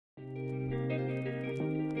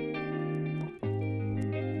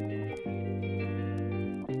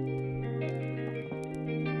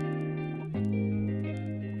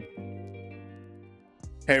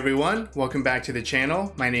Hey everyone, welcome back to the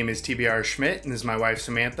channel. My name is TBR Schmitt and this is my wife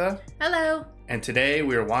Samantha. Hello. And today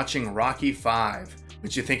we are watching Rocky 5.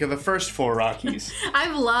 What'd you think of the first 4 Rockies?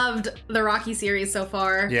 I've loved the Rocky series so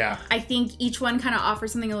far. Yeah. I think each one kind of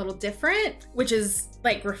offers something a little different, which is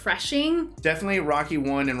like refreshing. Definitely Rocky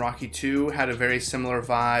 1 and Rocky 2 had a very similar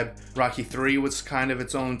vibe. Rocky 3 was kind of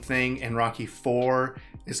its own thing, and Rocky 4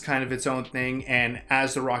 is kind of its own thing. And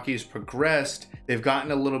as the Rockies progressed, they've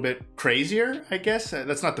gotten a little bit crazier, I guess.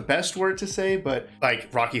 That's not the best word to say, but like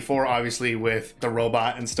Rocky 4, obviously with the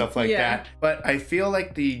robot and stuff like that. But I feel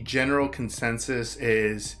like the general consensus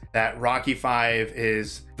is that Rocky 5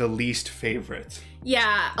 is the least favorite.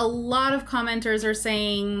 Yeah, a lot of commenters are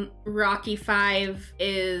saying Rocky 5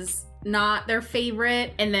 is not their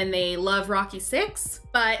favorite, and then they love Rocky 6,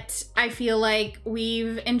 but I feel like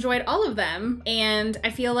we've enjoyed all of them, and I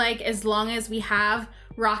feel like as long as we have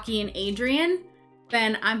Rocky and Adrian,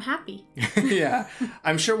 then I'm happy. Yeah,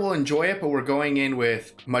 I'm sure we'll enjoy it, but we're going in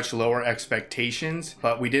with much lower expectations,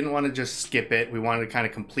 but we didn't want to just skip it. We wanted to kind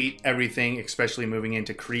of complete everything, especially moving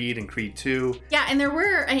into Creed and Creed 2. Yeah, and there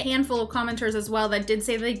were a handful of commenters as well that did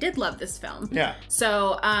say they did love this film. Yeah.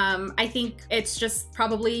 So I think it's just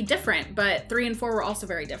probably different, but 3 and 4 were also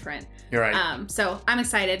very different. You're right. So I'm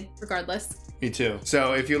excited regardless. Me too.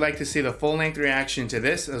 So if you'd like to see the full-length reaction to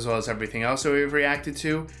this, as well as everything else that we've reacted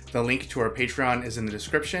to, the link to our Patreon is in the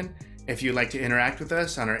description. If you'd like to interact with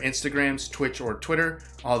us on our Instagrams, Twitch, or Twitter,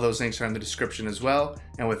 all those links are in the description as well.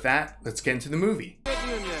 And with that, let's get into the movie.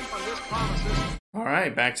 All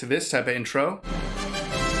right, back to this type of intro.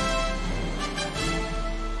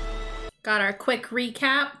 Got our quick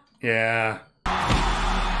recap. Yeah.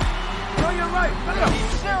 No, you're right. Look at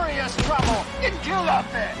serious trouble. Get killed out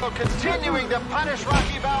there. For continuing to punish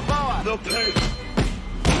Rocky Balboa. The pig.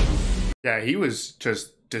 Yeah, he was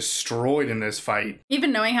just destroyed in this fight.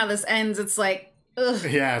 Even knowing how this ends, it's like, ugh.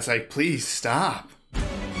 Yeah, it's like, please stop.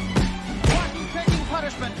 Rocky taking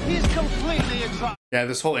punishment. He's completely exhausted. Yeah,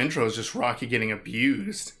 this whole intro is just Rocky getting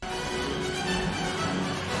abused.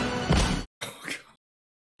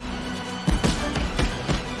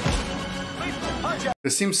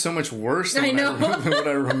 This seems so much worse than what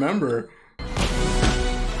I remember.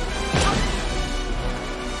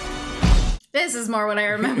 This is more what I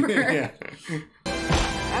remember. Yeah. And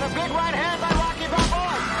a big right hand by Rocky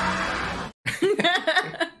Balboa.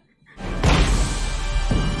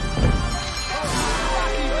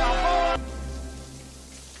 Rocky Balboa.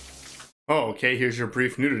 Oh, okay, here's your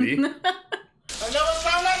brief nudity. I never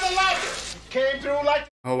found nothing like it. Came through like.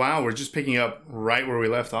 Oh wow, we're just picking up right where we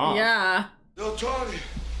left off. Yeah. Yo, Tony.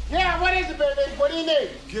 Yeah, what is it, baby? What do you need?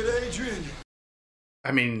 Get Adrian.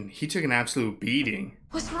 I mean, he took an absolute beating.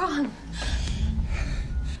 What's wrong?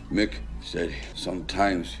 Mick said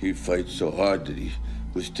sometimes he fights so hard that he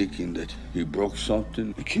was thinking that he broke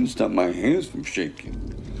something. I can't stop my hands from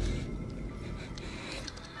shaking.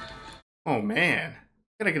 Oh man,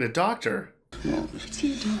 gotta get a doctor. No, Is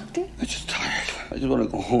he a doctor? I'm just tired. I just want to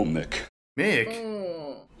go home, Mick. Mick?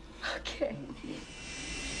 Okay.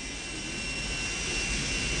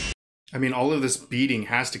 I mean, all of this beating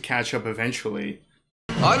has to catch up eventually.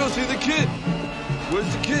 I don't see the kid.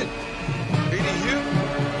 Where's the kid? Ain't he here?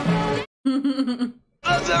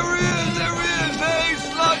 Oh, there he is! There he is! Hey,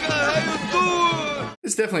 Slugger, how you doing?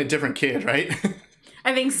 It's definitely a different kid, right?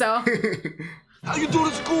 I think so. How you doing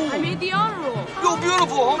at school? I made the honor roll. You're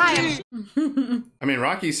beautiful, homie. I mean,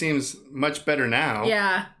 Rocky seems much better now.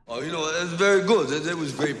 Yeah. Oh, you know, that's very good. They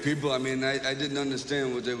was great people. I mean, I didn't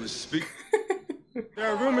understand what they was speaking.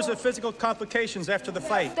 There are rumors of physical complications after the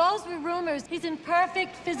fight. Those were rumors. He's in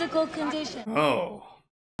perfect physical condition. Oh.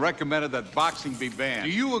 Recommended that boxing be banned.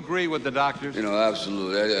 Do you agree with the doctors? You know,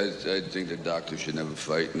 absolutely. I think the doctor should never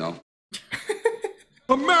fight, no?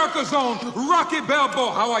 America's own Rocky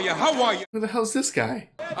Balboa. How are you? How are you? Who the hell's this guy?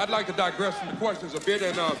 I'd like to digress from the questions a bit,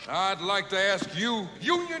 and I'd like to ask you,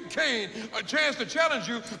 Union Kane, a chance to challenge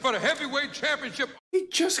you for the heavyweight championship. He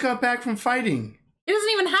just got back from fighting. He doesn't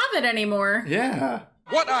even have it anymore. Yeah.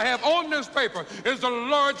 What I have on this paper is the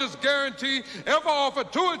largest guarantee ever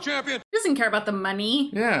offered to a champion. He doesn't care about the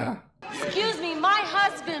money. Yeah. Excuse me, my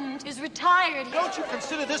husband is retired. Don't you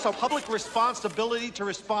consider this a public responsibility to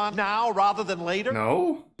respond now rather than later?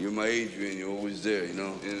 No? You're my Adrian. You're always there, you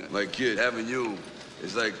know? And my kid, having you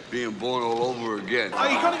is like being born all over again. Are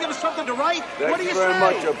you going to give us something to write? Thank What do you very say?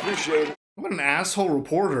 much. I appreciate it. What an asshole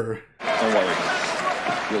reporter. Don't worry.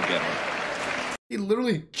 You'll get her. He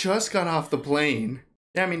literally just got off the plane.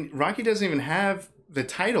 Yeah, I mean, Rocky doesn't even have the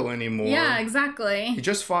title anymore. Yeah, exactly. He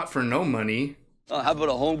just fought for no money. How about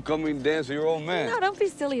a homecoming dance with your old man? No, don't be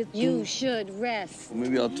silly. You should rest.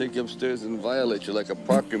 Maybe I'll take you upstairs and violate you like a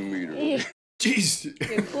parking meter. Jeez.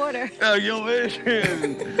 Good quarter. Yo,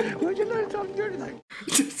 Adrian. Where'd you learn to talk dirty like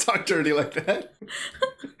that? Talk dirty like that.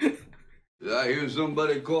 I hear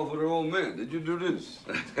somebody call for their old man. Did you do this?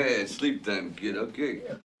 Hey, sleep time, kid, okay?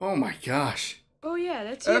 Oh my gosh. Oh, yeah,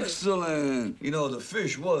 that's you. Excellent. You know, the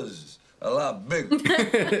fish was a lot bigger.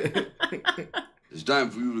 It's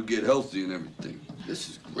time for you to get healthy and everything. This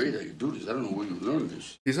is great how you do this. I don't know where you learned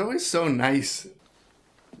this. He's always so nice.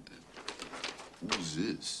 Who's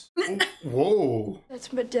this? Whoa.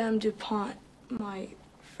 That's Madame Dupont, my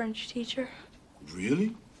French teacher.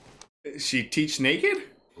 Really? She teach naked?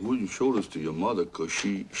 I wouldn't show this to your mother, because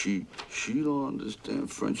she don't understand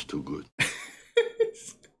French too good.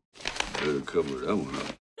 Better cover that one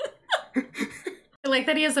up. I like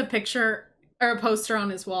that he has a picture or a poster on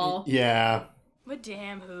his wall. Yeah.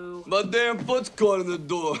 Madame who? My damn foot's caught in the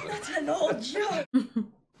door. That's an old joke.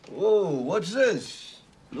 Whoa, what's this?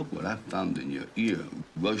 Look what I found in your ear.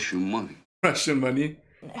 Russian money. Russian money.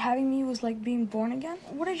 Having me was like being born again?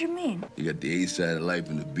 What did you mean? You got the A side of life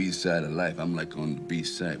and the B side of life. I'm like on the B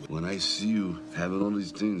side. When I see you having all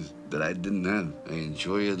these things that I didn't have, I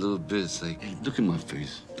enjoy it a little bit. It's like, hey, look at my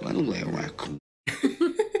face. Do I look like a raccoon?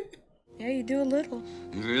 Yeah, you do a little.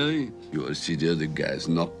 Really? You ought to see the other guy's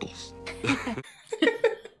knuckles.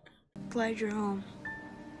 Glad you're home.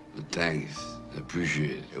 Thanks. I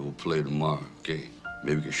appreciate it. We'll play tomorrow, okay?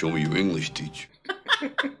 Maybe you can show me your English teacher.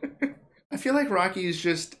 I feel like Rocky is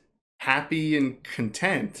just happy and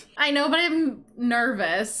content. I know, but I'm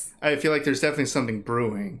nervous. I feel like there's definitely something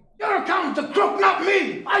brewing. Your accountant's a crook, not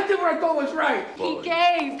me. I did what I thought was right. He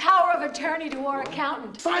gave power of attorney to our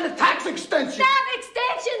accountant. Sign a tax extension. That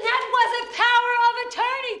extension, that was a power of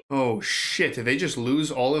attorney. Oh shit, did they just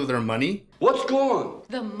lose all of their money? What's gone?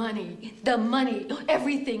 The money,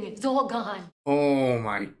 everything, it's all gone. Oh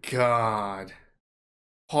my god.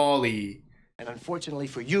 Paulie. And unfortunately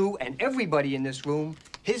for you and everybody in this room,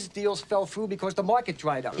 his deals fell through because the market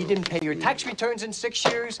dried up. He didn't pay your tax returns in 6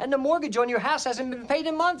 years, and the mortgage on your house hasn't been paid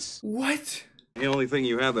in months. What? The only thing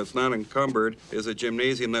you have that's not encumbered is a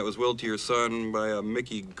gymnasium that was willed to your son by a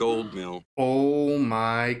Mickey gold mill. Oh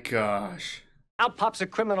my gosh. Out pops a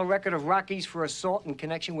criminal record of Rocky's for assault in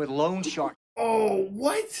connection with loan shark. Oh,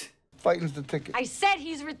 what? Fighting's the ticket. I said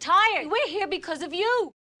he's retired. We're here because of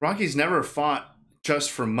you. Rocky's never fought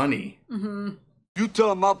just for money. Mm-hmm. You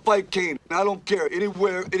tell him I'll fight Kane. I don't care.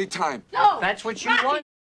 Anywhere, anytime. No. That's what you want?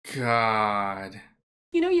 God.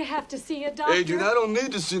 You know you have to see a doctor. Adrian, I don't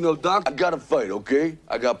need to see no doctor. I gotta fight, okay?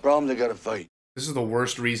 I got problems, I gotta fight. This is the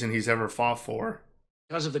worst reason he's ever fought for.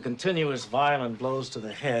 Because of the continuous violent blows to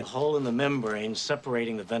the head, a hole in the membrane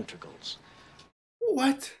separating the ventricles.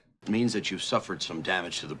 What? It means that you've suffered some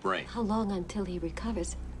damage to the brain. How long until he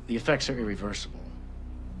recovers? The effects are irreversible.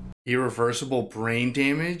 Irreversible brain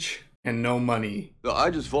damage and no money. No,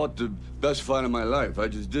 I just fought the best fight of my life. I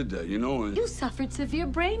just did that, you know? And... You suffered severe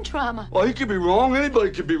brain trauma. Well, he could be wrong.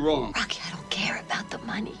 Anybody could be wrong. Rocky, I don't care about the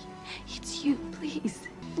money. It's you, please.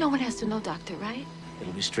 No one has to know, doctor, right?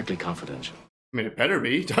 It'll be strictly confidential. I mean, it better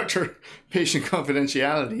be. Doctor-patient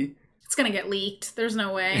confidentiality. It's gonna get leaked. There's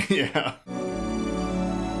no way. Yeah.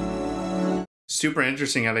 Super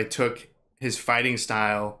interesting how they took his fighting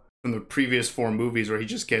style from the previous 4 movies where he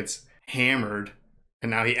just gets hammered,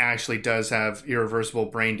 and now he actually does have irreversible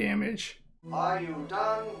brain damage. Are you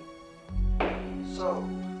done? So.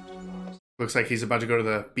 Looks like he's about to go to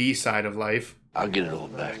the B side of life. I'll get it all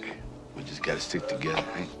back. We just gotta stick together,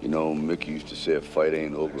 right? You know, Mickey used to say a fight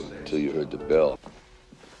ain't over until you heard the bell.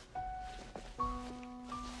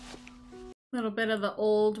 A little bit of the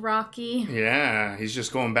old Rocky. Yeah, he's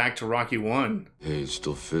just going back to Rocky 1. Hey, it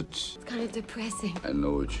still fits. It's kind of depressing. I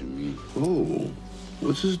know what you mean. Oh,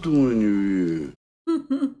 what's this doing in your ear?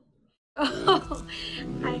 Oh,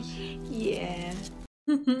 yeah.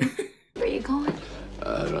 Where you going?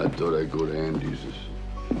 I thought I'd go to Andy's.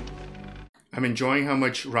 I'm enjoying how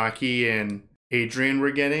much Rocky and Adrian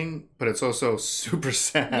were getting, but it's also super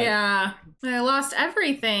sad. Yeah, I lost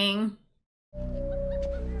everything.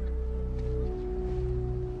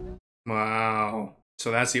 Wow.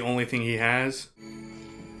 So that's the only thing he has?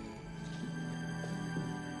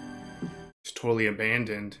 It's totally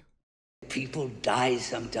abandoned. People die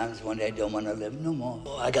sometimes when they don't want to live no more.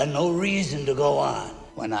 I got no reason to go on.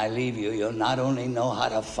 When I leave you, you'll not only know how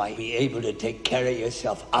to fight, be able to take care of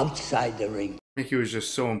yourself outside the ring. Mickey was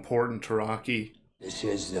just so important to Rocky. This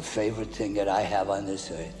is the favorite thing that I have on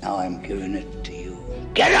this earth. Now I'm giving it to you.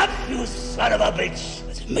 Get up, you son of a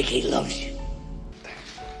bitch! Mickey loves you.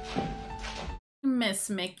 Miss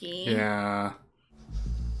Mickey. Yeah.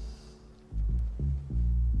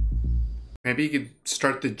 Maybe he could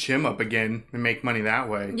start the gym up again and make money that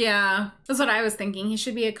way. Yeah, that's what I was thinking. He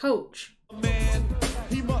should be a coach. Man.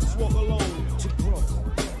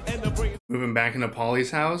 Moving back into Polly's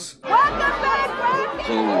house. It's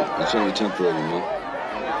only temporary,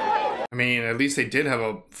 man. I mean, at least they did have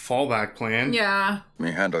a fallback plan. Yeah. You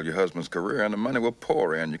handle your husband's career and the money will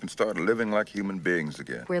pour in. You can start living like human beings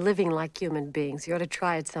again. We're living like human beings. You ought to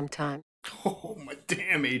try it sometime. Oh, my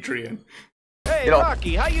damn, Adrian. Hey,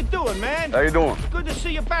 Rocky, how you doing, man? How you doing? Good to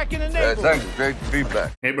see you back in the neighborhood. Thanks. Great to be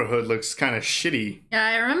back. Neighborhood looks kind of shitty. Yeah,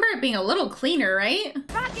 I remember it being a little cleaner, right?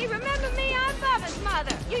 Rocky, remember me? I'm Bubba's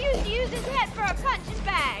mother. You used to use his head for a punching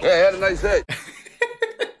bag. Yeah, he had a nice head.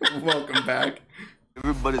 Welcome back.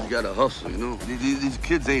 Everybody's got to hustle, you know? These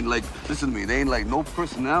kids ain't like, listen to me, they ain't like no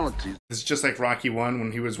personalities. It's just like Rocky 1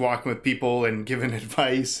 when he was walking with people and giving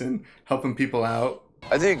advice and helping people out.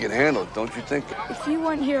 I think you can handle it, don't you think? If you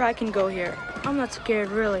want here, I can go here. I'm not scared,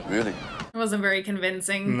 really. Really? It wasn't very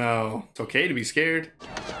convincing. No, it's okay to be scared.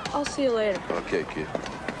 I'll see you later. Okay, kid.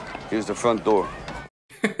 Here's the front door.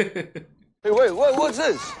 Hey, wait, what's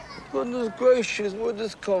this? Goodness gracious, where'd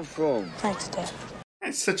this come from? Thanks, Dad.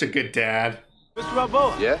 That's such a good dad. Mr.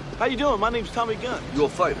 Balboa. Yeah? How you doing? My name's Tommy Gunn. You a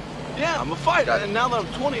fighter? Yeah, I'm a fighter. And now that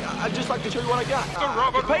I'm 20, I'd just like to show you what I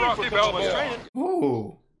got. Rocky Balboa.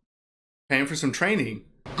 Oh, paying for some training.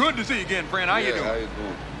 Good to see you again, friend. How you doing? How you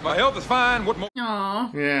doing? My health is fine. What more?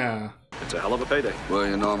 Aw. Yeah. It's a hell of a payday. Well,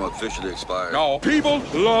 you know, I'm officially expired. No, people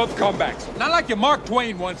love comebacks. Not like your Mark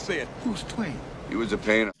Twain once said. Who's Twain? He was a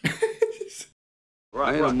painter.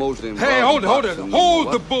 I ain't emotionally involved. Hey,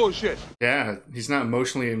 hold the bullshit. Yeah, he's not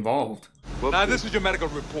emotionally involved. Now, this is your medical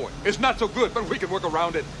report. It's not so good, but we can work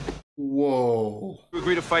around it. Whoa. You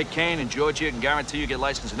agree to fight Kane in Georgia and guarantee you get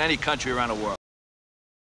licensed in any country around the world.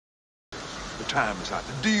 The time is hot.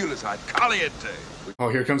 The deal is hot. Caliente. Oh,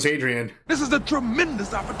 here comes Adrian. This is a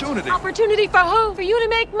tremendous opportunity. Opportunity for who? For you to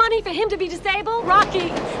make money? For him to be disabled? Rocky,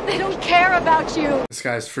 they don't care about you. This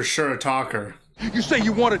guy's for sure a talker. You say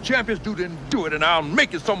you want a champions dude and do it, and I'll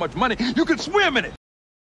make you so much money you can swim in it.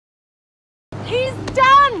 He's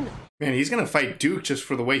done! Man, he's gonna fight Duke just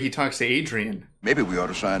for the way he talks to Adrian. Maybe we ought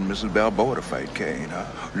to sign Mrs. Balboa to fight Kane, huh?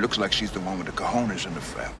 Looks like she's the one with the cojones in the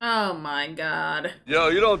family. Oh my God. Yo,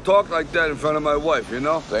 you don't talk like that in front of my wife, you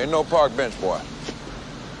know? There ain't no park bench, boy.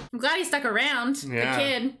 I'm glad he stuck around. Yeah. The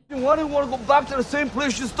kid. Why do you want to go back to the same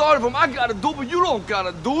place you started from? I gotta do it, but you don't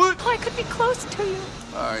gotta do it. Oh, I could be close to you.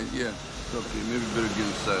 All right, yeah. Okay, maybe we better get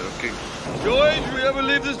inside, okay? George, we ever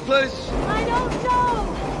leave this place? I don't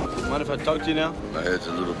know. Mind if I talk to you now? My head's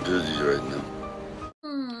a little busy right now.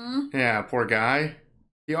 Yeah, poor guy.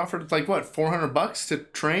 He offered like what, $400 to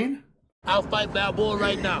train? I'll fight Balboa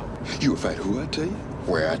right now. You a fight who I tell you,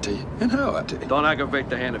 where I tell you, and how I tell you. Don't aggravate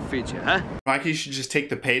the hand that feeds you, huh? Rocky should just take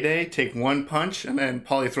the payday, take one punch, and then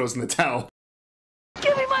Polly throws in the towel.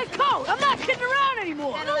 Give me my coat. I'm not kidding around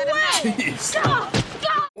anymore. No way. Jeez. Stop.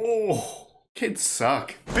 Stop. Oh, kids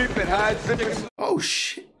suck. Beep and hide, Oh,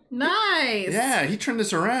 shit. Nice. Yeah, he turned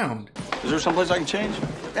this around. Is there someplace I can change?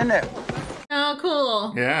 In there. Oh,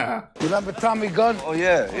 cool. Yeah. Remember Tommy Gunn? Oh,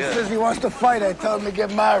 yeah, He says he wants to fight. I tell him to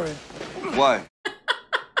get married. Why?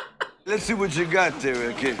 Let's see what you got there,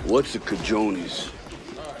 okay? What's a cajones?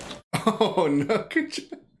 Oh, no.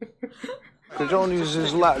 Cajones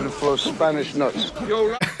is Latin for Spanish nuts.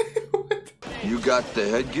 Yo, You got the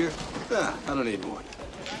headgear? Nah, I don't need one.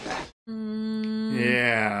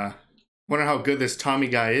 Yeah. Wonder how good this Tommy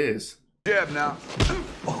guy is. Jab now.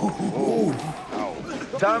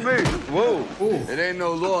 Tommy, whoa. It ain't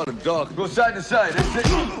no law to duck. Go side to side. That's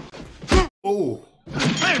it. Oh.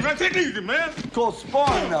 hey, man, take it easy, man. It's called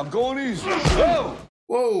sparring now. Going easy. Whoa.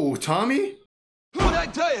 Whoa, Tommy? What I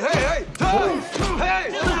tell you? Hey, Tommy.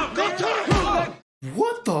 Hey.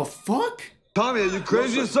 What the fuck? Tommy, are you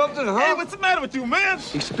crazy or something, huh? Hey, what's the matter with you, man?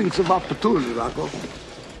 He speaks of opportunity, Rocco.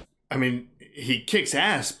 I mean, he kicks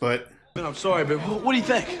ass, but... Man, I'm sorry, but what do you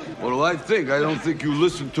think? What do I think? I don't think you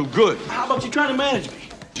listen too good. How about you trying to manage me?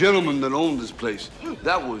 Gentleman that owned this place,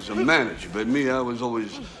 that was a manager. But me, I was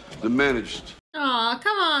always the managed. Aw,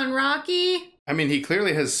 come on, Rocky. I mean, he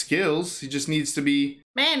clearly has skills. He just needs to be...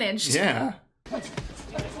 Managed. Yeah.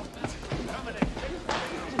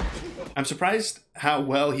 I'm surprised how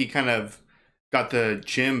well he kind of got the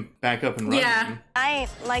gym back up and running. Yeah. I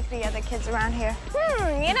ain't like the other kids around here.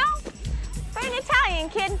 You know, for an Italian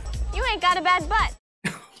kid, you ain't got a bad butt.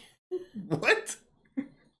 What?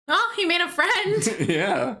 Oh, he made a friend.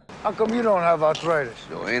 Yeah. How come you don't have arthritis?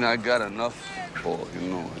 Yo, ain't I got enough? Oh, you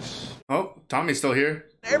know, it's... Oh, Tommy's still here.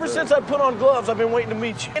 Ever since I put on gloves, I've been waiting to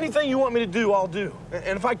meet you. Anything you want me to do, I'll do.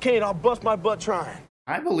 And if I can't, I'll bust my butt trying.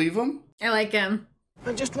 I believe him. I like him.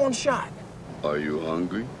 And just one shot. Are you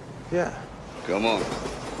hungry? Yeah. Come on.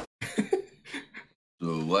 So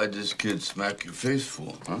why'd this kid smack your face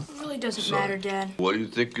for, huh? It really doesn't matter, Dad. What do you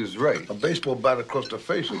think is right? A baseball bat across the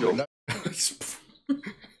face of you.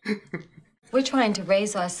 We're trying to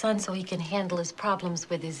raise our son so he can handle his problems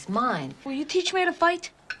with his mind. Will you teach me how to fight?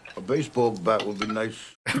 A baseball bat would be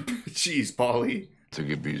nice. Jeez, Paulie. I think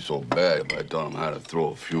it'd be so bad if I taught him how to throw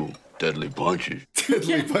a few deadly punches.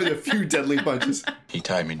 A few deadly punches. He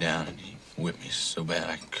tied me down and he whipped me so bad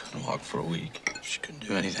I couldn't walk for a week. She couldn't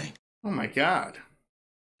do anything. Oh my God.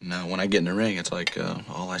 Now, when I get in the ring, it's like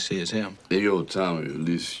all I see is him. Hey, yo, Tommy, at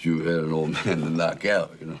least you had an old man to knock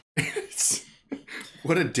out, you know?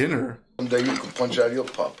 What a dinner. Someday you can punch out your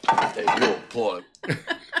pup. Hey, yo, Paul.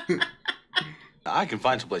 I can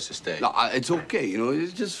find some place to stay. No, it's okay, you know,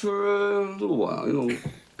 it's just for a little while, you know.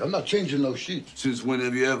 I'm not changing those sheets. Since when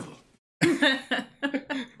have you ever?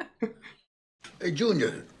 Hey,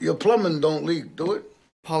 Junior, your plumbing don't leak, do it?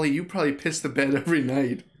 Paulie, you probably piss the bed every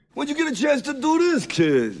night. When'd you get a chance to do this,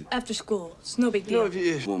 kid? After school. It's no big deal.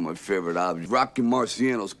 One of my favorite objects, Rocky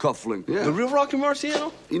Marciano's cufflink. Yeah. The real Rocky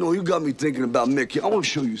Marciano? You know, you got me thinking about Mickey. I want to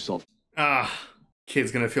show you something.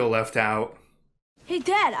 Kid's gonna feel left out. Hey,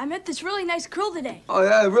 Dad, I met this really nice girl today. Oh,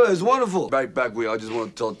 yeah, really, it's wonderful. Right back where I just want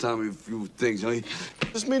to tell Tommy a few things, honey.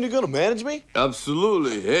 This mean you're gonna manage me?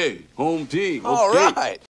 Absolutely. Hey, home team. All okay.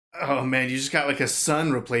 right. Oh man, you just got like a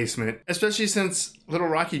son replacement. Especially since little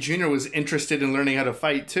Rocky Jr. was interested in learning how to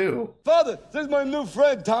fight too. Father, this is my new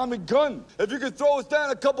friend, Tommy Gunn. If you could throw us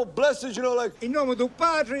down a couple blessings, you know, like... In nome do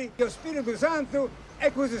Padre, dello Spirito Santo, e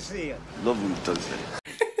così sia. Love when you does that.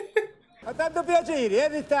 A tanto piacere,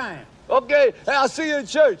 every time. Okay, hey, I'll see you in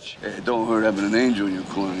church. Hey, it don't hurt having an angel in your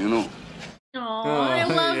corner, you know? Aw, I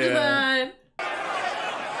loved that.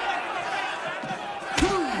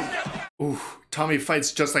 Ooh, Tommy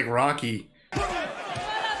fights just like Rocky.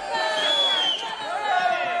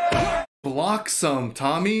 Block some,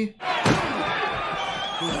 Tommy. Get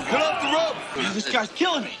off the rope. This guy's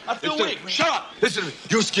killing me. I feel weak. Shut up. Listen,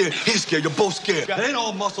 you're scared. He's scared. You're both scared. It ain't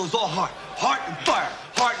all muscle. It's all heart. Heart and fire.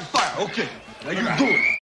 Heart and fire. Okay. Now you do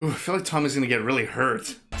it. Ooh, I feel like Tommy's gonna get really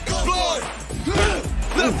hurt. Floyd.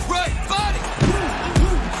 Left, right, body.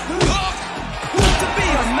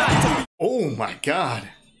 Oh my God.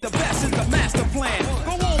 The best is the master plan.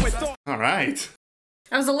 Go on with thought. All right.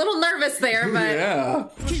 I was a little nervous there, but Yeah.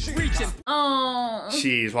 Keep reaching. oh,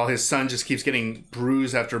 Jeez, while his son just keeps getting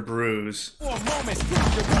bruise after bruise. For a moment, you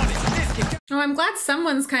want it. oh, I'm glad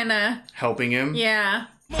someone's kind of Helping him. yeah.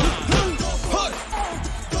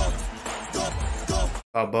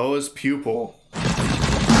 Balboa's pupil. Come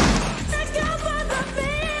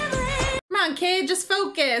on, kid, just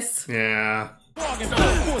focus. Yeah.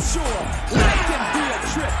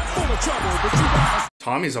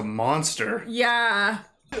 Tommy's a monster. Yeah.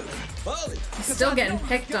 He's still getting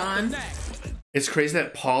picked on. It's crazy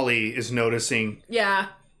that Paulie is noticing Yeah.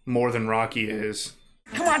 more than Rocky is.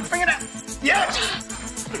 Come on, bring it up. Yes.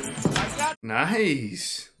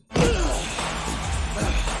 Nice.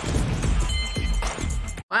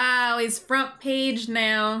 Wow, he's front page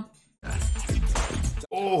now.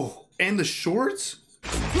 Oh, and the shorts?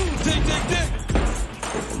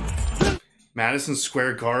 Madison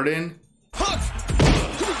Square Garden.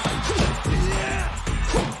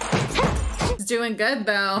 He's doing good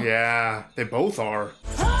though. Yeah, they both are.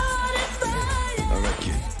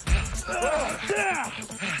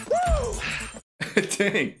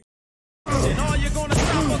 Dang.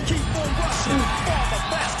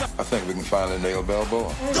 I think we can finally nail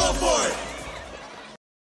Balboa. Go for it!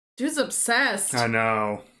 Dude's obsessed. I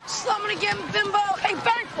know. Something again, bimbo. Hey,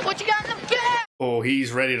 Bert, what you got in the bag? Oh,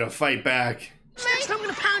 he's ready to fight back. Next, I'm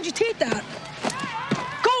gonna pound your teeth out.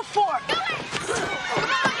 Go for it.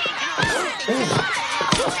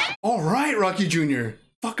 All right, Rocky Jr.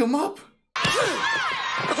 Fuck him up.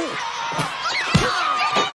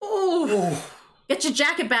 Ooh. Get your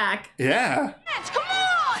jacket back. Yeah. Come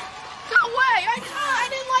on. No way. I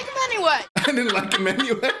didn't like him anyway. I didn't like him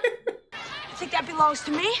anyway. You think that belongs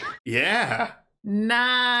to me? Yeah.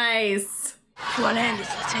 Nice. You want to end this?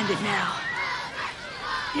 Let's end it now.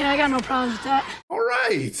 Yeah, I got no problems with that. All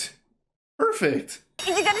right. Perfect.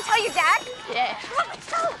 Is he gonna tell your dad? Yeah. Come on, let's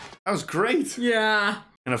tell him. That was great. Yeah.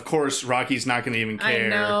 And of course, Rocky's not going to even care. I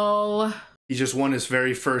know. He just won his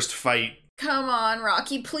very first fight. Come on,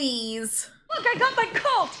 Rocky, please. Look, I got my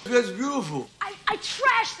coat. That's beautiful. I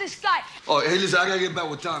trashed this guy. Oh, hey, listen, I gotta get back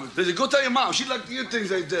with Tommy. Listen, go tell your mom. She'd like to hear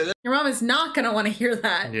things like that. Your mom is not going to want to hear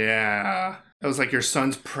that. Yeah. That was like your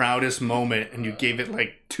son's proudest moment, and you gave it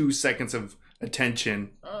like 2 seconds of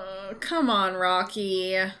attention. Come on,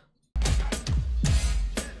 Rocky.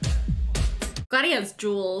 Glad he has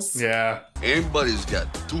jewels. Yeah. Everybody's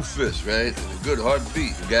got 2 fists, right? And a good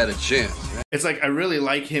heartbeat. You got a chance, right? It's like I really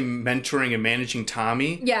like him mentoring and managing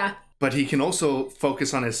Tommy. Yeah. But he can also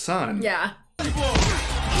focus on his son. Yeah.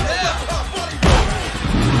 Yeah.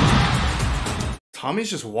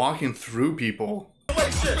 Tommy's just walking through people.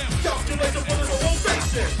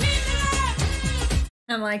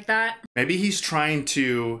 And like that. Maybe he's trying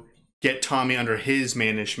to get Tommy under his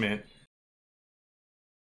management.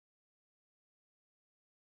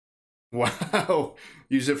 Wow.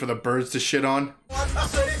 Use it for the birds to shit on.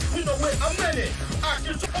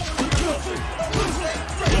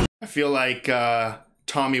 I feel like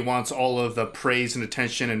Tommy wants all of the praise and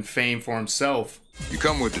attention and fame for himself. You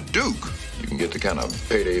come with the Duke, you can get the kind of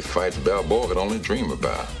payday fights Balboa could only dream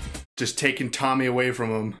about. Just taking Tommy away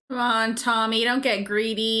from him. Come on, Tommy, don't get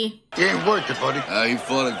greedy. He ain't worth it, buddy. He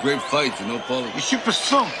fought a great fight, you know, Paulie. You should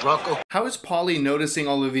pursue him, Rocco. How is Paulie noticing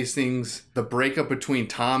all of these things? The breakup between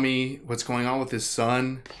Tommy, what's going on with his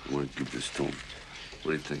son? I want to give this to him.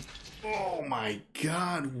 What do you think? Oh my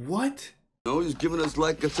God, what? No, he's giving us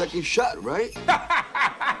like a second shot, right?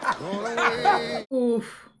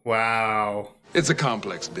 Oof. Wow. It's a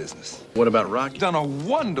complex business. What about Rocky? Done a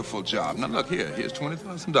wonderful job. Now look here, here's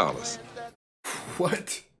 $20,000.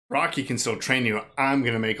 What? Rocky can still train you. I'm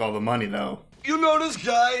gonna make all the money though. You know this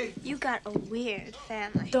guy? You got a weird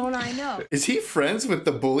family. Don't I know? Is he friends with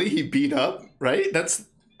the bully he beat up? Right? That's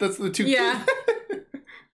the two. Yeah.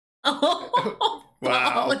 Oh,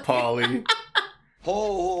 wow, Paulie. Ho,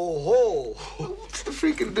 ho, ho. What's the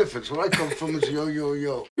freaking difference? Where I come from is yo, yo,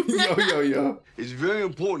 yo. Yo, yo, yo. It's very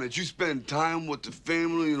important that you spend time with the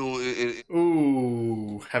family, you know.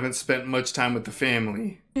 Ooh, haven't spent much time with the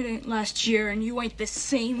family. It ain't last year, and you ain't the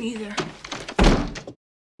same either.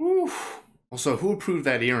 Oof. Also, who approved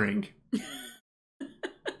that earring?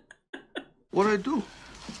 What'd I do?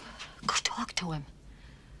 Go talk to him.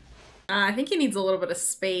 I think he needs a little bit of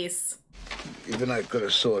space. Even I could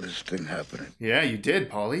have saw this thing happening. Yeah, you did,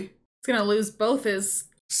 Paulie. He's gonna lose both his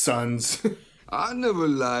sons. I never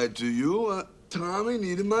lied to you. Tommy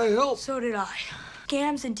needed my help. So did I.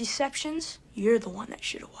 Scams and deceptions, you're the one that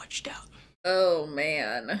should have watched out. Oh,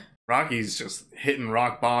 man. Rocky's just hitting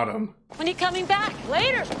rock bottom. When are you coming back?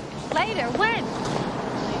 Later. Later. When?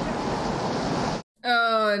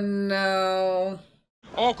 Oh, no.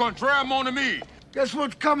 Au contraire, mon ami. Guess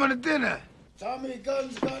what's coming to dinner? Tommy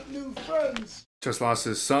Gunn's got new friends. Just lost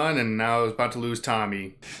his son and now is about to lose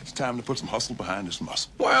Tommy. It's time to put some hustle behind this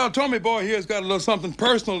muscle. Well, Tommy boy here's got a little something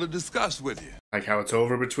personal to discuss with you. Like how it's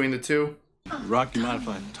over between the two? Rock, you mind if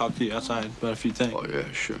I talk to you outside about a few things? Oh,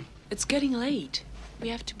 yeah, sure. It's getting late. We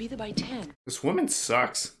have to be there by 10. This woman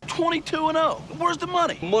sucks. 22-0. Where's the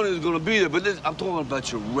money? Money's gonna be there, but I'm talking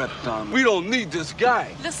about your rep, Tommy. We don't need this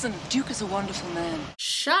guy. Listen, Duke is a wonderful man.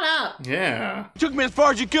 Shut up. Yeah. Took me as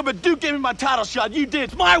far as you could, but Duke gave me my title shot. You did.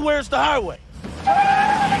 It's my way, it's the highway.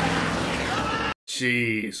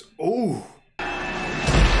 Jeez. Ooh.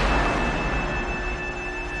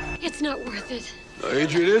 It's not worth it.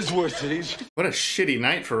 Adrian is worth it. What a shitty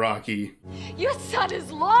night for Rocky. Your son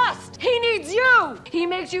is lost. He needs you. He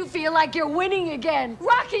makes you feel like you're winning again.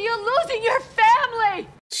 Rocky, you're losing your family.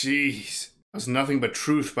 Jeez. That was nothing but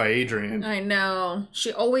truth by Adrian. I know.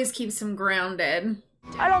 She always keeps him grounded.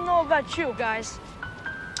 I don't know about you guys.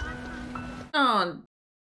 Oh.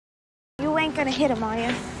 You ain't gonna hit him, are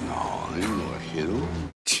you? No, I ain't gonna hit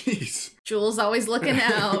him. Jeez. Jules always looking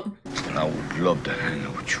out. And I would love to hang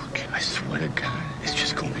out with you again. I swear to God, it's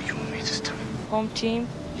just gonna be you and me this time. Home team?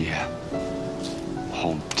 Yeah.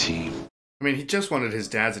 Home team. I mean, he just wanted his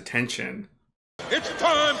dad's attention. It's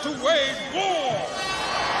time to wage war!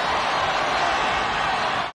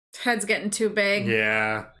 Head's getting too big.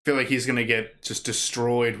 Yeah. I feel like he's gonna get just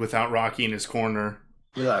destroyed without Rocky in his corner.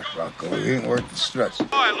 Relax, Rocco. He ain't worth the stress.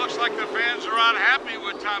 Oh, it looks like the fans are unhappy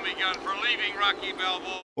with Tommy Gunn for leaving Rocky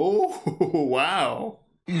Balboa. Oh, wow.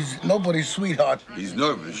 He's nobody's sweetheart. He's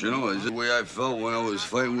nervous, you know. It's the way I felt when I was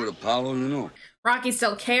fighting with Apollo, you know. Rocky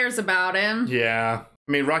still cares about him. Yeah.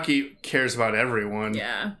 I mean, Rocky cares about everyone.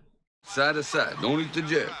 Yeah. Side to side. Don't eat the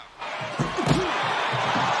jab.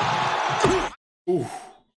 Ooh.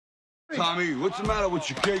 Tommy, what's the matter with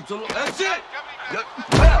your cake? That's it! Yep.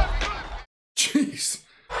 Jeez.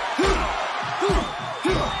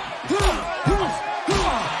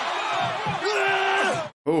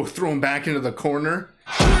 Oh, throw him back into the corner.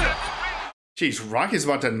 Jeez, Rocky's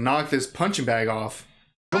about to knock this punching bag off.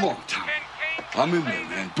 Come on, Tom. I'm in there,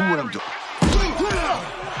 man. Do what I'm doing.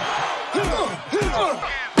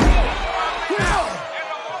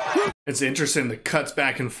 It's interesting, the cuts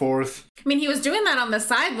back and forth. I mean, he was doing that on the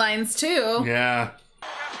sidelines, too. Yeah.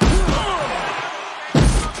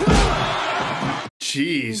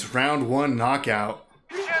 Jeez, round one knockout.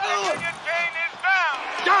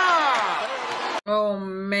 Oh,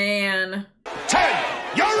 man. 10,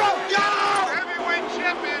 you're up! Heavyweight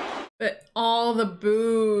champion! But all the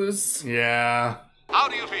booze. Yeah. How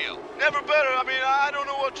do you feel? Never better. I mean, I don't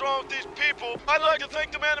know what's wrong with these people. I'd like to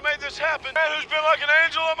thank the man who made this happen. Man who's been like an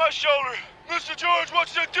angel on my shoulder. Mr. George,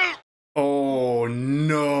 what's the Duke? Oh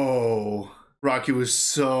no. Rocky was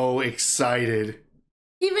so excited.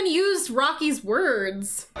 He even used Rocky's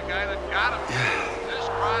words. The guy that got him. This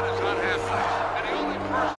crowd is unhappy. And the only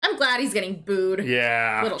person... I'm glad he's getting booed.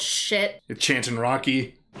 Yeah. Little shit. You're chanting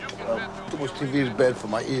Rocky. Too much TV is bad for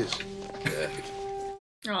my ears.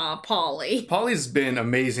 Aw, Paulie. Paulie's been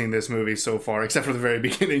amazing this movie so far, except for the very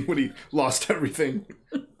beginning when he lost everything.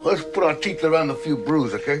 Let's put our teeth around a few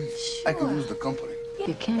brews, okay? I could lose the company.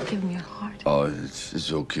 You can't give him your heart. Oh,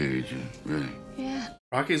 it's okay, Adrian. Really. Yeah.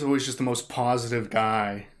 Rocky's always just the most positive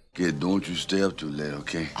guy. Kid, don't you stay up too late,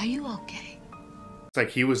 okay? Are you okay? It's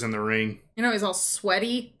like he was in the ring. You know, he's all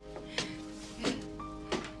sweaty.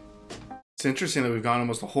 It's interesting that we've gone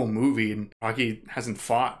almost the whole movie and Rocky hasn't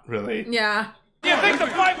fought, really. Yeah. You think the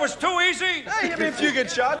fight was too easy? Hey, give me a few good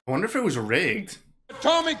shots. I wonder if it was rigged.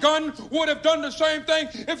 Tommy Gunn would have done the same thing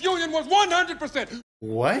if Union was 100%.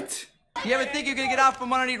 What? You ever think you're gonna get out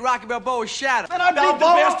from underneath Rocky Balboa's shadow? Man, I beat the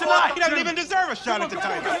best tonight. He doesn't even deserve a shot at the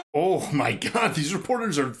title. Oh my god, these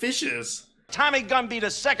reporters are vicious. Tommy Gunn beat a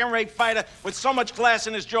second-rate fighter with so much glass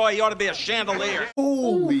in his jaw, he ought to be a chandelier.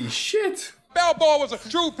 Holy shit. Balboa was a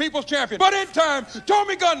true people's champion. But in time,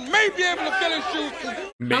 Tommy Gunn may be able to fill his shoes.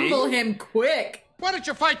 Humble him quick. Why don't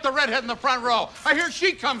you fight the redhead in the front row? I hear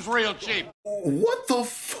she comes real cheap. What the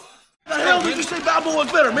fuck? The hell did you say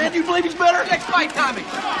Balboa's better, man? Do you believe he's better? Next fight, Tommy.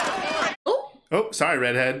 Oh, sorry,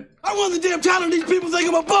 redhead. I want the damn talent these people think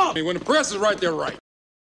I'm a bum. When the press is right, they're right.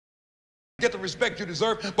 Get the respect you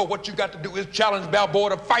deserve, but what you got to do is challenge Balboa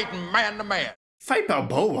to fighting man to man. Fight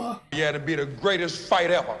Balboa? Yeah, to be the greatest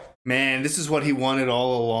fight ever. Man, this is what he wanted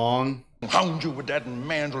all along. Hound you with that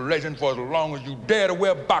man's legend for as long as you dare to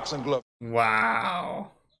wear boxing gloves.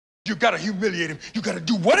 Wow. You gotta humiliate him. You gotta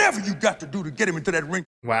do whatever you got to do to get him into that ring.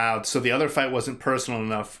 Wow, so the other fight wasn't personal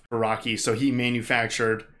enough for Rocky, so he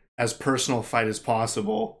manufactured as personal fight as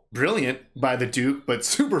possible. Brilliant by the Duke, but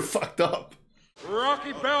super fucked up.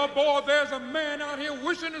 Rocky Balboa, there's a man out here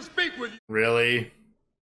wishing to speak with you. Really?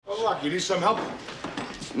 Oh, Rocky, you need some help?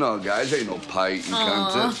 No, guys, ain't no pie eating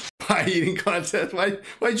contest. Pie eating contest? Why'd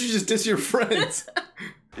you just diss your friends?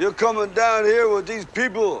 You're coming down here with these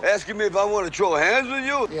people asking me if I want to throw hands with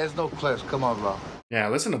you? He has no class. Come on, Rob. Yeah,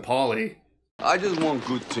 listen to Paulie. I just want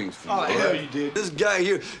good things for you. Oh, hell you did. This guy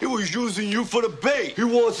here, he was using you for the bait. He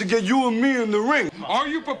wants to get you and me in the ring. Are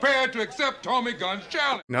you prepared to accept Tommy Gunn's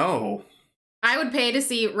challenge? No. I would pay to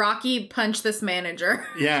see Rocky punch this manager.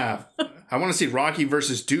 Yeah. I want to see Rocky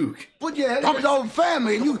versus Duke. Put your head in his own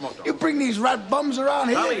family, and you bring these rat bums around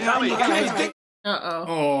here. Uh-oh.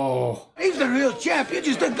 Oh. He's the real champ. You're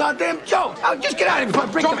just a goddamn joke. Now, just get out of here before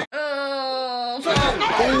I break him. Oh.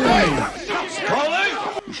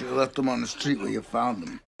 You should have left him on the street where you found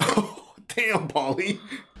him. Damn, Paulie.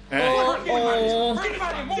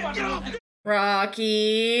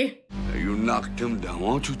 Rocky. You knocked him down. Why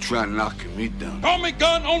don't you try knocking me down? Tommy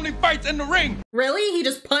Gunn only fights in the ring. Really? He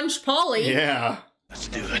just punched Paulie? Yeah. Let's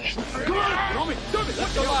do it. Come on, Tommy.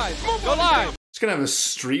 Let's go live. Go live. It's gonna have a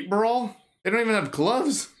street brawl? They don't even have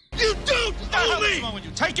gloves. You don't fool me. Come on, you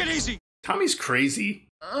take it easy. Tommy's crazy.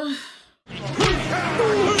 Oh,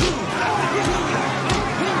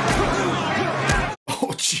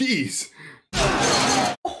 jeez.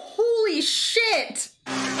 Holy shit.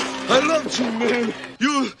 I loved you, man.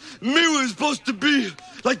 You and me were supposed to be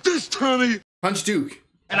like this, Tommy. Punch Duke.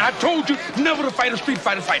 And I told you never to fight a street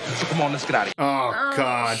fighter fight. So come on, let's get out of here. Oh,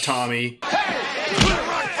 God, Tommy.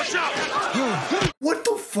 What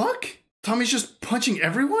the fuck? Tommy's just punching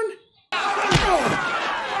everyone?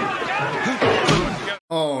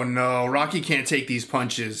 Oh, no. Rocky can't take these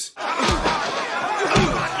punches.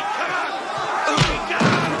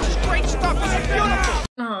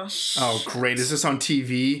 Oh, great. Is this on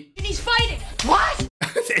TV? And he's fighting. What?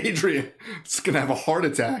 Adrian, it's gonna have a heart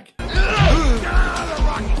attack.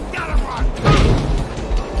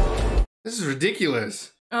 This is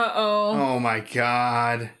ridiculous. Uh-oh. Oh my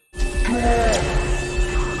god.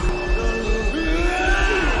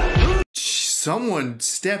 Someone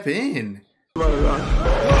step in.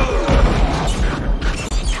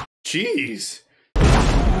 Jeez.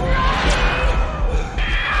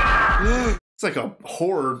 It's like a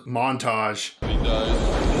horror montage. He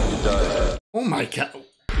dies. Oh my god.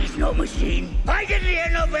 He's no machine. I didn't hear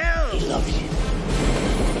no bell. He loves you.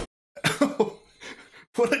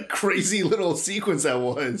 What a crazy little sequence that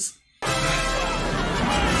was.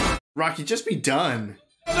 Rocky, just be done.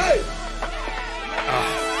 Hey!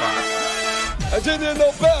 I didn't hear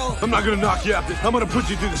no bell. I'm not gonna knock you out. I'm gonna put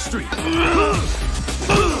you through the street.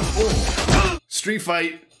 Street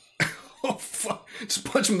fight. Oh, fuck. Just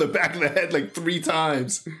punch him in the back of the head like 3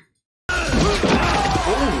 times. Oh.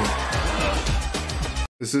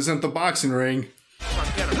 This isn't the boxing ring.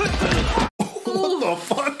 What the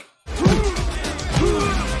fuck?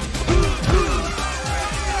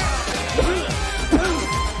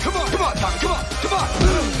 Come on, Tommy, come on.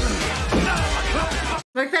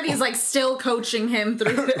 Like that he's like still coaching him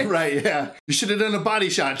through this. Right, yeah. You should have done a body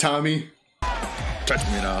shot, Tommy. Touch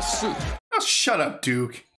me and I'll sue. Oh, shut up,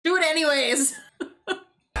 Duke. Do it anyways.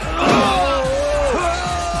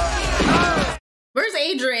 Where's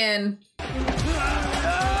Adrian?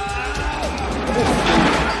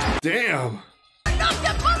 Damn. Knocked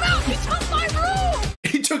him out! He took my room!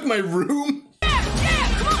 He took my room? Yeah,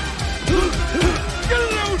 come on! You're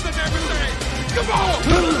losing everything! Come on!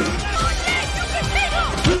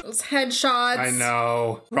 Those headshots. I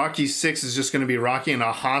know. Rocky 6 is just going to be Rocky in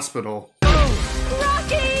a hospital.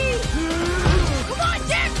 Rocky! Come on,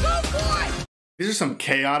 Dad, go for it! These are some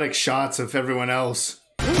chaotic shots of everyone else.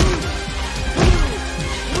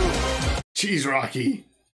 Jeez, Rocky.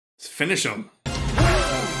 Let's finish him.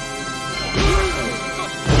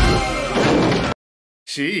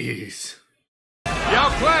 Jeez.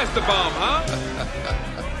 Y'all classed the bomb, huh?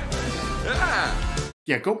 Yeah.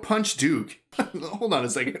 Yeah, go punch Duke. Hold on a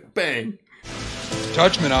second. Bang.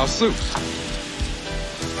 Touch me and I'll sue.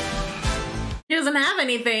 He doesn't have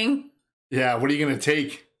anything. Yeah, what are you going to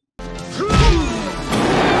take? Sue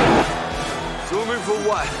me for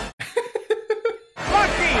what?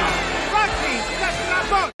 Rocky, that's not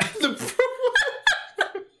boat.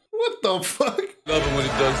 What the fuck? Love him when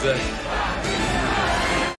he does that.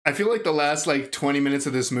 I feel like the last like 20 minutes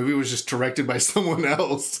of this movie was just directed by someone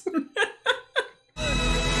else.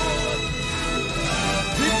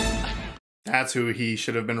 That's who he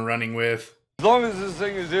should have been running with. As long as this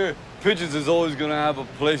thing is here, Pigeons is always gonna have a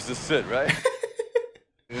place to sit, right?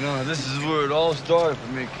 You know, this is where it all started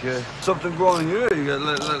for me, kid. Something growing here, you got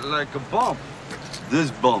like a bump.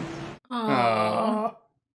 This bump. Aww.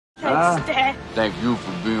 Thanks, Dad. Thank you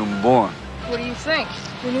for being born. What do you think?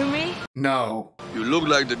 You knew me? No. You look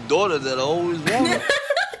like the daughter that I always wanted.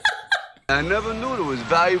 I never knew there was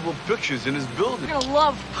valuable pictures in this building. You're gonna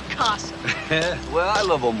love Picasso. Well, I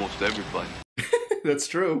love almost everybody. That's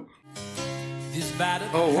true.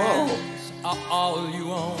 Oh, whoa. Are all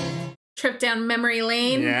you own. Trip down memory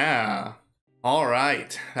lane. Yeah. All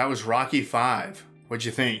right. That was Rocky 5. What'd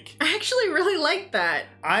you think? I actually really like that.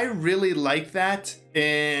 I really like that.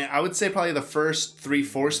 And I would say probably the first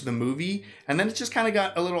 3/4 of the movie. And then it just kind of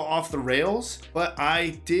got a little off the rails. But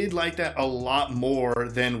I did like that a lot more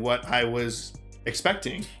than what I was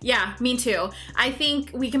expecting. Yeah, me too. I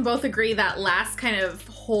think we can both agree that last kind of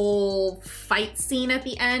whole fight scene at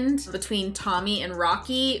the end between Tommy and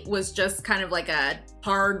Rocky was just kind of like a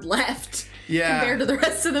hard left. Yeah. Compared to the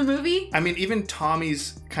rest of the movie. I mean, even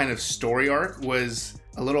Tommy's kind of story arc was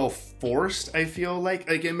a little forced, I feel like.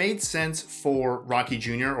 Like, it made sense for Rocky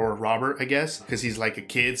Jr. or Robert, I guess, because he's like a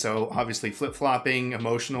kid, so obviously flip-flopping,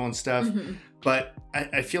 emotional and stuff. Mm-hmm. But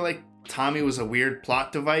I feel like Tommy was a weird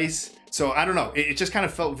plot device. So, I don't know. It just kind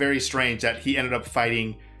of felt very strange that he ended up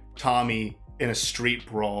fighting Tommy in a street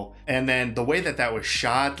brawl. And then the way that that was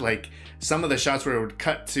shot, like, some of the shots where it would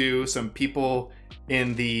cut to some people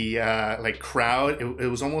in the like crowd, it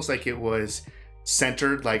was almost like it was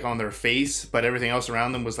centered like on their face, but everything else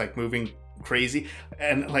around them was like moving crazy,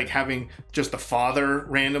 and like having just the father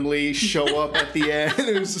randomly show up at the end.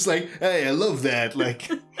 It was just like, hey, I love that. Like,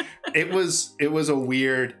 it was a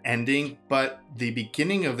weird ending, but the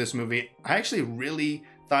beginning of this movie, I actually really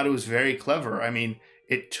thought it was very clever. I mean,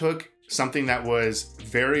 it took something that was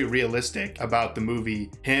very realistic about the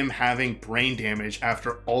movie, him having brain damage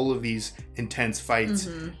after all of these intense fights,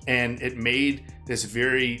 and it made this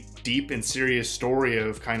very deep and serious story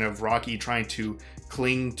of kind of Rocky trying to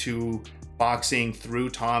cling to boxing through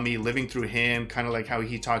Tommy, living through him, kind of like how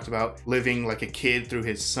he talked about living like a kid through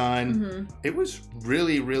his son. It was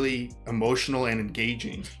really, really emotional and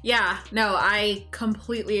engaging. Yeah, no, I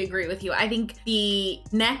completely agree with you. I think the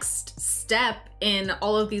next step in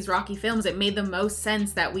all of these Rocky films, it made the most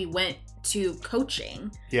sense that we went to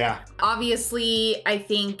coaching. Yeah. Obviously, I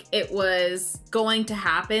think it was going to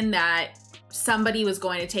happen that somebody was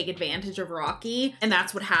going to take advantage of Rocky, and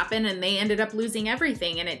that's what happened, and they ended up losing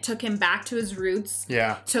everything, and it took him back to his roots.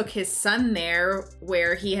 Yeah. Took his son there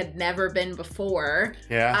where he had never been before.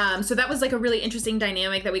 Yeah. So that was like a really interesting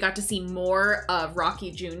dynamic that we got to see more of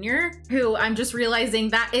Rocky Jr., who I'm just realizing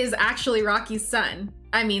that is actually Rocky's son.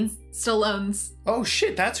 I mean, Stallone's. Oh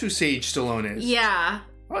shit, that's who Sage Stallone is. Yeah.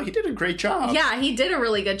 oh, he did a great job. Yeah, he did a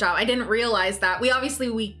really good job. I didn't realize that.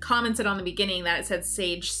 We commented on the beginning that it said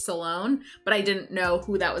Sage Stallone, but I didn't know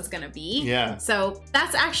who that was going to be. Yeah. So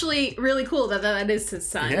that's actually really cool that is his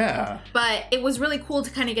son. Yeah. But it was really cool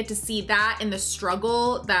to kind of get to see that and the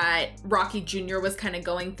struggle that Rocky Jr. was kind of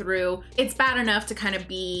going through. It's bad enough to kind of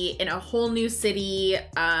be in a whole new city.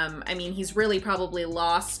 I mean, he's really probably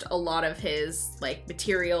lost a lot of his like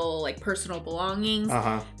material, like personal belongings.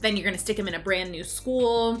 Then you're going to stick him in a brand new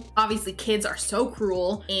school. Obviously, kids are so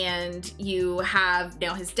cruel, and you have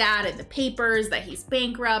now his dad in the papers that he's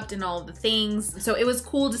bankrupt and all of the things. So it was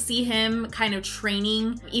cool to see him kind of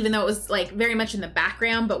training, even though it was like very much in the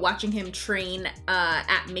background, but watching him train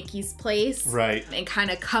at Mickey's place. Right. And kind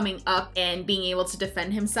of coming up and being able to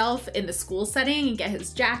defend himself in the school setting and get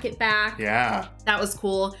his jacket back. Yeah. That was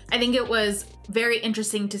cool. I think it was very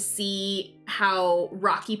interesting to see how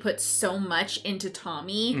Rocky put so much into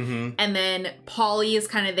Tommy. And then Paulie is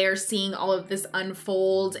kind of there seeing all of this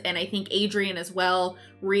unfold. And I think Adrian as well,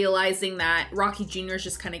 realizing that Rocky Jr. is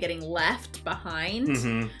just kind of getting left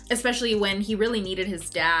behind, especially when he really needed his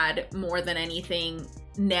dad more than anything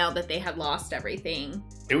now that they had lost everything.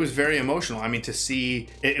 It was very emotional. I mean, to see,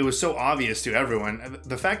 it was so obvious to everyone.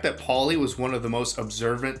 The fact that Paulie was one of the most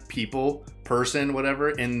observant person, whatever,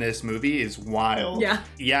 in this movie is wild. Yeah.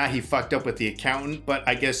 Yeah, he fucked up with the accountant, but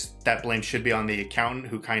I guess that blame should be on the accountant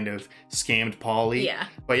who kind of scammed Paulie. Yeah.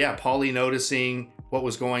 But yeah, Paulie noticing what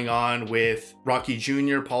was going on with Rocky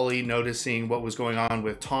Jr., Paulie noticing what was going on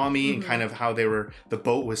with Tommy and kind of how the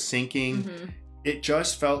boat was sinking. It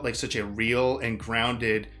just felt like such a real and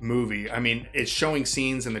grounded movie. I mean, it's showing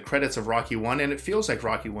scenes in the credits of Rocky 1, and it feels like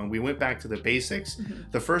Rocky 1. We went back to the basics.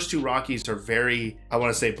 The first two Rockies are very, I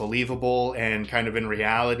want to say, believable and kind of in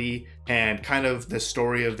reality, and kind of the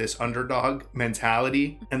story of this underdog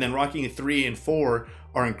mentality. And then Rocky 3 and 4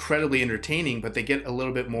 are incredibly entertaining, but they get a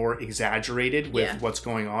little bit more exaggerated with what's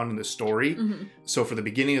going on in the story. So for the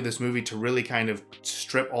beginning of this movie to really kind of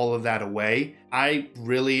strip all of that away, I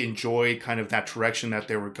really enjoyed kind of that direction that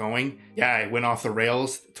they were going. Yeah, it went off the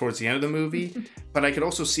rails towards the end of the movie, but I could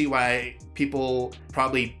also see why people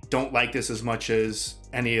probably don't like this as much as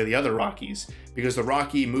any of the other Rockies, because the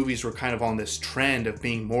Rocky movies were kind of on this trend of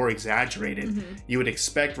being more exaggerated. You would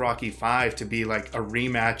expect Rocky 5 to be like a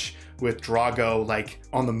rematch with Drago, like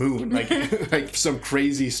on the moon, like like some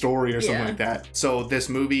crazy story or something like that. So this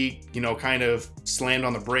movie, you know, kind of slammed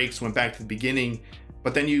on the brakes, went back to the beginning,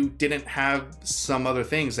 but then you didn't have some other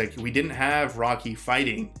things. Like we didn't have Rocky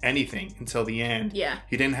fighting anything until the end. Yeah.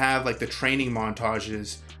 You didn't have like the training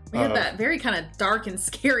montages. We had that very kind of dark and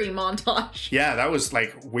scary montage. Yeah, that was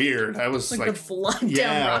like weird. That was like the blood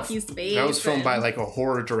down Rocky's face. That was filmed by like a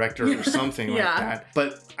horror director or something like that.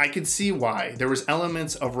 But I could see why. There was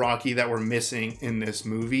elements of Rocky that were missing in this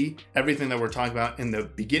movie. Everything that we're talking about in the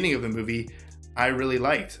beginning of the movie, I really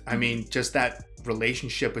liked. I mean, just that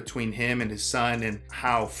relationship between him and his son and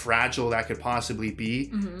how fragile that could possibly be.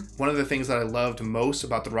 One of the things that I loved most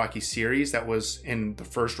about the Rocky series that was in the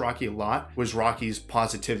first Rocky a lot was Rocky's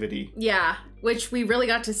positivity. Yeah, which we really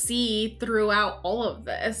got to see throughout all of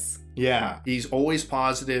this. Yeah, he's always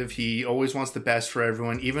positive. He always wants the best for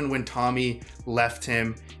everyone. Even when Tommy left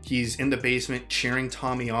him, he's in the basement cheering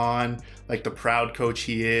Tommy on, like the proud coach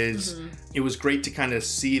he is. It was great to kind of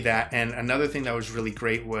see that. And another thing that was really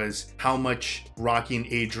great was how much Rocky and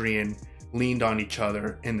Adrian leaned on each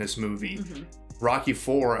other in this movie. Rocky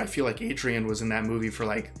 4, I feel like Adrian was in that movie for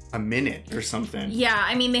like a minute or something. Yeah,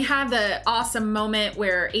 I mean, they had the awesome moment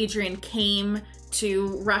where Adrian came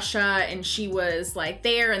to Russia and she was like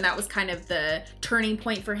there, and that was kind of the turning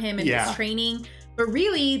point for him in his training. But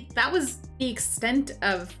really, that was the extent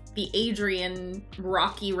of the Adrian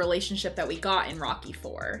Rocky relationship that we got in Rocky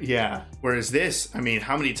 4. Yeah. Whereas this, I mean,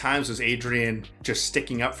 how many times was Adrian just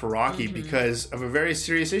sticking up for Rocky because of a very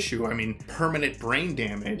serious issue? I mean, permanent brain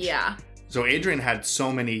damage. Yeah. So Adrian had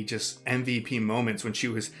so many just MVP moments when she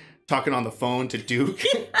was talking on the phone to Duke.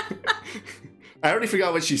 I already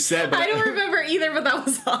forgot what she said, but I don't remember either, but that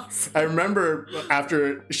was awesome. I remember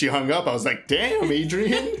after she hung up, I was like, damn,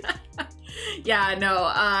 Adrian. Yeah,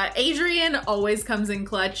 no, Adrian always comes in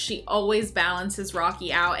clutch. She always balances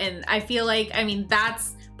Rocky out. And I feel like, I mean,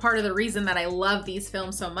 that's part of the reason that I love these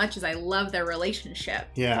films so much, is I love their relationship.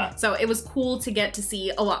 Yeah. So it was cool to get to see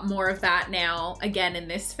a lot more of that now, again, in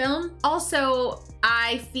this film. Also,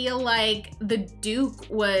 I feel like the Duke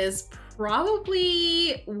was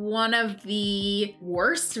probably one of the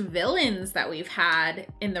worst villains that we've had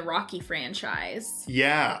in the Rocky franchise.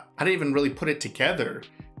 Yeah, I didn't even really put it together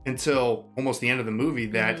until almost the end of the movie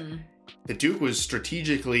that the Duke was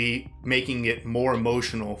strategically making it more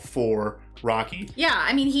emotional for Rocky. Yeah,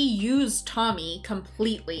 I mean, he used Tommy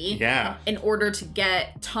completely. Yeah. In order to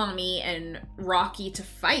get Tommy and Rocky to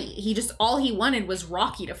fight. All he wanted was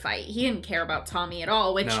Rocky to fight. He didn't care about Tommy at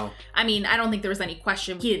all, which, No. I mean, I don't think there was any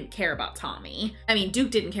question he didn't care about Tommy. I mean, Duke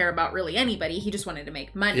didn't care about really anybody. He just wanted to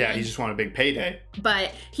make money. Yeah, he just wanted a big payday.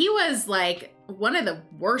 But he was like one of the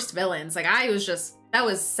worst villains. Like, that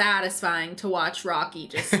was satisfying to watch Rocky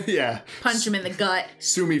just yeah. punch him in the gut.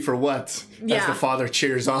 Sue me for what? Yeah. As the father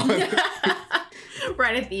cheers on.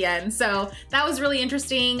 Right at the end. So that was really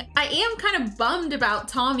interesting. I am kind of bummed about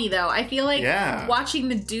Tommy though. I feel like watching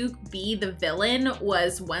the Duke be the villain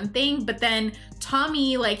was one thing, but then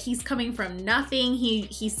Tommy, like, he's coming from nothing.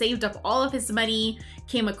 He saved up all of his money,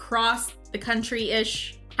 came across the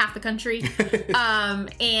country-ish, half the country,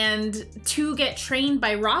 and to get trained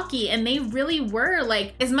by Rocky. And they really were,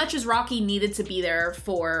 like, as much as Rocky needed to be there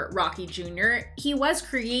for Rocky Jr., he was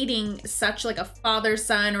creating such like a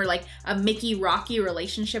father-son or like a Mickey-Rocky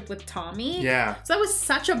relationship with Tommy. Yeah. So that was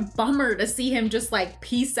such a bummer to see him just like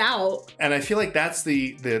peace out. And I feel like that's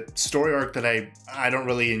the story arc that I don't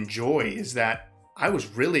really enjoy, is that I was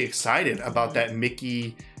really excited about that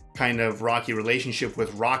Mickey kind of Rocky relationship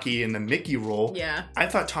with Rocky in the Mickey role. Yeah. I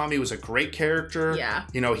thought Tommy was a great character. Yeah.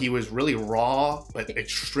 You know, he was really raw, but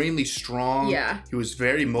extremely strong. Yeah. He was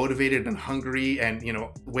very motivated and hungry and, you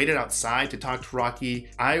know, waited outside to talk to Rocky.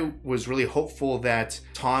 I was really hopeful that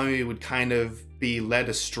Tommy would kind of be led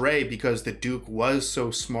astray because the Duke was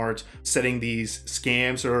so smart setting these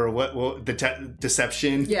scams or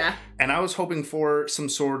deception. Yeah. And I was hoping for some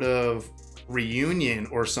sort of reunion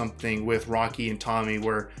or something with Rocky and Tommy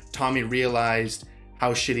where Tommy realized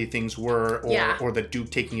how shitty things were or the Duke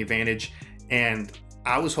taking advantage. And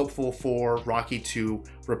I was hopeful for Rocky to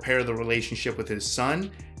repair the relationship with his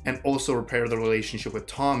son and also repair the relationship with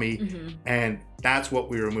Tommy. And that's what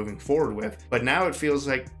we were moving forward with. But now it feels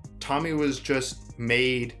like Tommy was just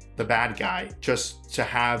made the bad guy just to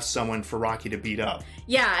have someone for Rocky to beat up.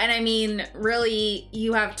 Yeah, and I mean, really,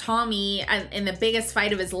 you have Tommy in the biggest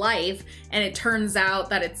fight of his life, and it turns out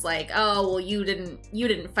that it's like, oh, well, you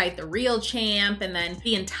didn't fight the real champ, and then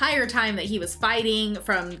the entire time that he was fighting,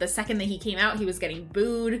 from the second that he came out, he was getting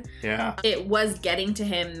booed. Yeah. It was getting to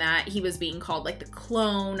him that he was being called like the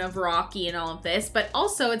clone of Rocky and all of this, but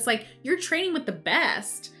also it's like, you're training with the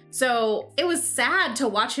best. So it was sad to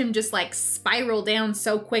watch him just like spiral down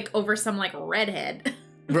so quick over some like redhead.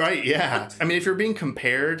 Right, yeah. I mean, if you're being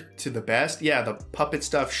compared to the best, yeah, the puppet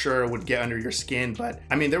stuff sure would get under your skin. But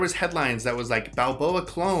I mean, there was headlines that was like Balboa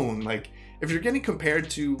clone. Like, if you're getting compared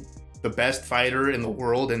to the best fighter in the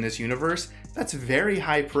world in this universe, that's very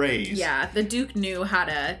high praise. Yeah, the Duke knew how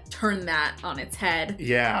to turn that on its head.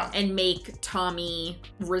 Yeah. And make Tommy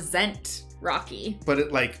resent Rocky.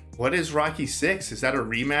 But what is Rocky 6? Is that a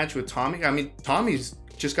rematch with Tommy? I mean, Tommy's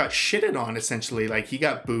just got shitted on, essentially. Like, he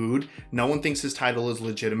got booed. No one thinks his title is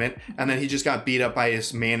legitimate. And then he just got beat up by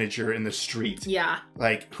his manager in the street. Yeah.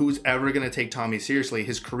 Like, who's ever going to take Tommy seriously?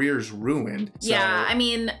 His career's ruined. So. Yeah, I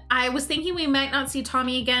mean, I was thinking we might not see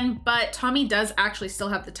Tommy again, but Tommy does actually still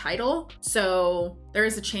have the title. So there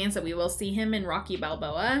is a chance that we will see him in Rocky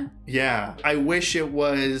Balboa. Yeah. I wish it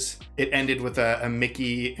ended with a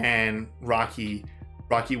Mickey and Rocky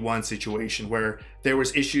 1 situation where there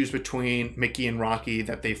was issues between Mickey and Rocky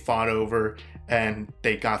that they fought over and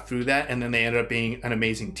they got through that, and then they ended up being an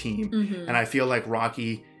amazing team. And I feel like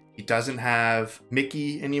Rocky, he doesn't have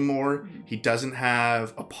Mickey anymore. He doesn't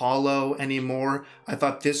have Apollo anymore. I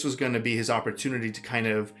thought this was going to be his opportunity to kind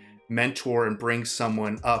of mentor and bring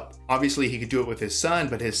someone up. Obviously, he could do it with his son,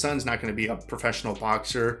 but his son's not going to be a professional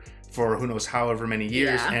boxer for who knows however many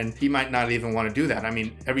years, and he might not even want to do that. I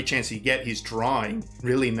mean, every chance he get, he's drawing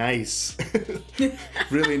really nice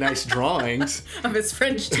drawings of his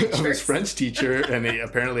French teacher and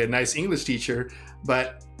apparently a nice English teacher.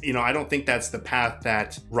 But you know, I don't think that's the path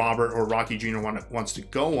that Robert or Rocky Jr. wants to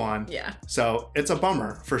go on. Yeah. So it's a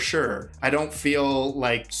bummer for sure. I don't feel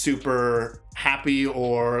like super happy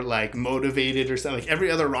or like motivated or something. Like every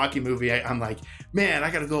other Rocky movie, I'm like, man, I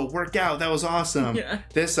gotta go work out. That was awesome. Yeah.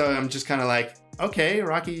 This, I'm just kind of like, okay,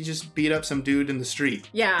 Rocky just beat up some dude in the street.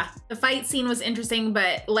 Yeah, the fight scene was interesting,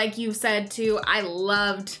 but like you said too, I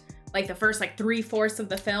loved like the first like 3/4 of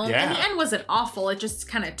the film. Yeah. And the end wasn't awful. It just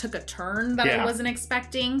kind of took a turn that I wasn't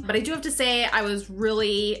expecting. But I do have to say, I was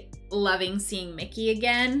really loving seeing Mickey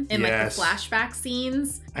again in like the flashback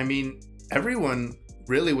scenes. I mean, everyone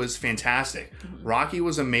really was fantastic. Rocky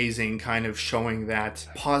was amazing, kind of showing that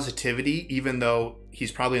positivity, even though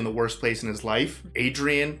he's probably in the worst place in his life.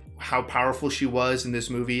 Adrian, how powerful she was in this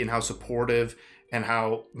movie and how supportive and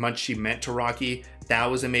how much she meant to Rocky. That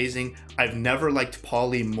was amazing. I've never liked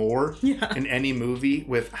Paulie more in any movie,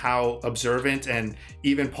 with how observant, and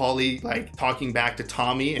even Paulie like talking back to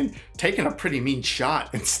Tommy and taking a pretty mean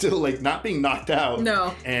shot and still like not being knocked out.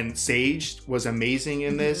 No. And Sage was amazing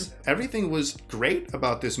in this. Everything was great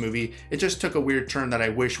about this movie. It just took a weird turn that I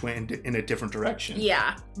wish went in a different direction.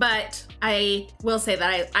 Yeah, but I will say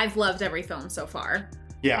that I've loved every film so far.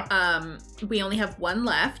 Yeah. We only have one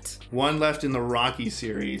left. One left in the Rocky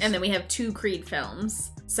series. And then we have 2 Creed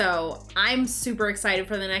films. So I'm super excited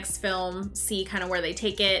for the next film, see kind of where they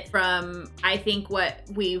take it from. I think what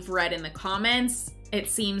we've read in the comments,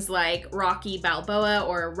 it seems like Rocky Balboa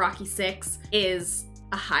or Rocky 6 is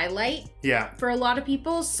a highlight for a lot of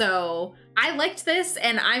people. So I liked this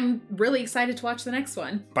and I'm really excited to watch the next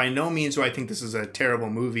one. By no means do I think this is a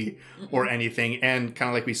terrible movie or anything. And kind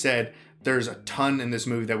of like we said, there's a ton in this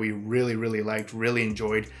movie that we really, really liked, really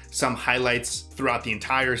enjoyed. Some highlights throughout the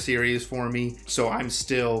entire series for me. So I'm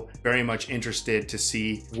still very much interested to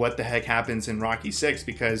see what the heck happens in Rocky 6,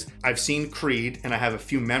 because I've seen Creed and I have a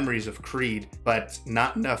few memories of Creed, but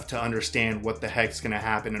not enough to understand what the heck's gonna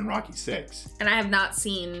happen in Rocky 6. And I have not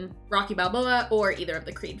seen Rocky Balboa or either of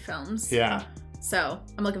the Creed films. Yeah. So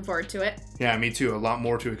I'm looking forward to it. Yeah, me too. A lot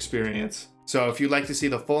more to experience. So if you'd like to see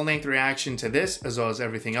the full-length reaction to this, as well as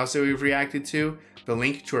everything else that we've reacted to, the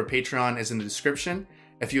link to our Patreon is in the description.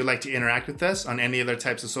 If you would like to interact with us on any other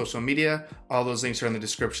types of social media, all those links are in the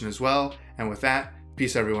description as well. And with that,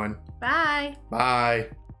 peace everyone. Bye. Bye.